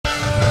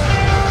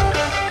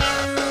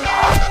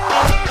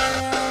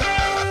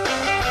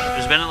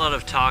been a lot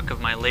of talk of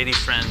my lady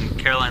friend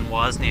Caroline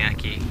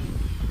Wozniacki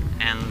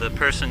and the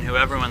person who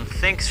everyone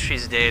thinks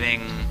she's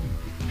dating,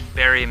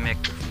 Barry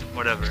Mc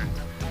whatever.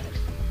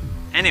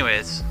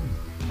 Anyways,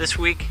 this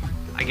week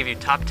I give you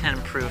top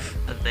 10 proof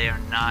that they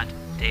are not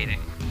dating.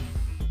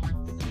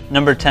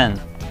 Number 10.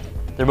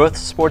 They're both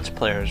sports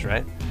players,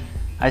 right?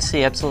 I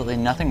see absolutely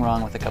nothing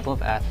wrong with a couple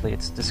of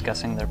athletes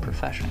discussing their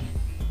profession.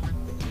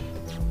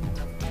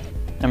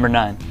 Number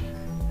 9.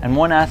 And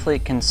one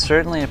athlete can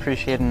certainly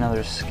appreciate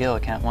another's skill,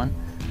 can't one?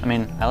 I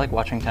mean, I like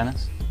watching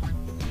tennis.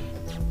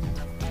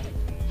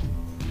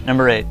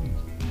 Number 8.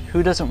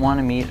 Who doesn't want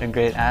to meet a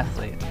great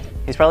athlete?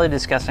 He's probably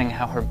discussing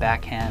how her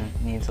backhand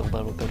needs a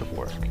little bit of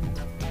work.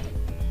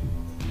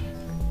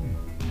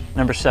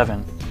 Number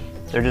 7.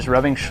 They're just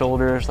rubbing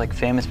shoulders like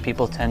famous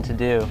people tend to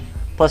do.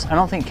 Plus, I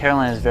don't think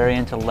Caroline is very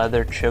into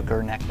leather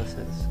choker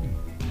necklaces.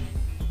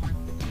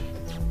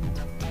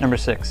 Number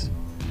 6.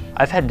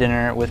 I've had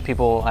dinner with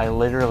people I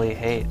literally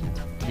hate.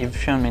 You've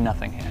shown me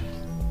nothing here.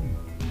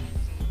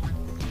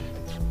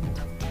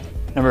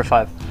 Number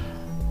 5.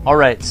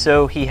 Alright,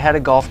 so he had a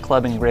golf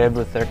club engraved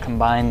with their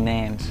combined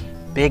names.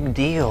 Big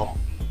deal.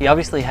 He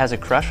obviously has a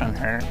crush on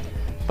her,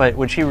 but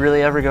would she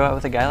really ever go out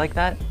with a guy like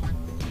that?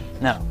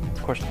 No,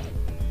 of course not.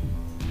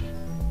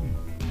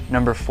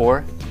 Number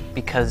 4.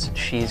 Because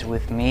she's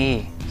with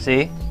me.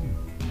 See?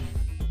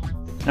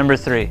 Number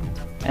 3.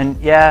 And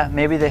yeah,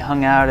 maybe they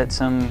hung out at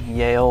some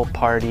Yale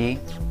party.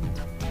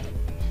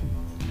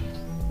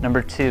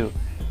 Number 2.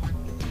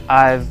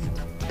 I've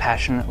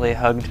passionately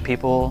hugged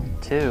people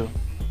too.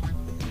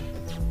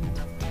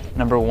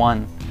 Number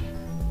 1.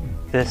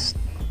 This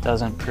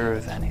doesn't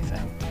prove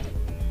anything.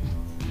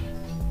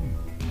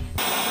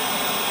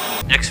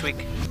 Next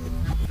week,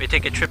 we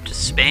take a trip to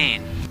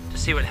Spain to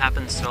see what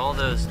happens to all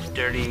those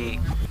dirty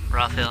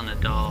Rafael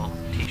Nadal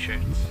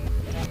t-shirts.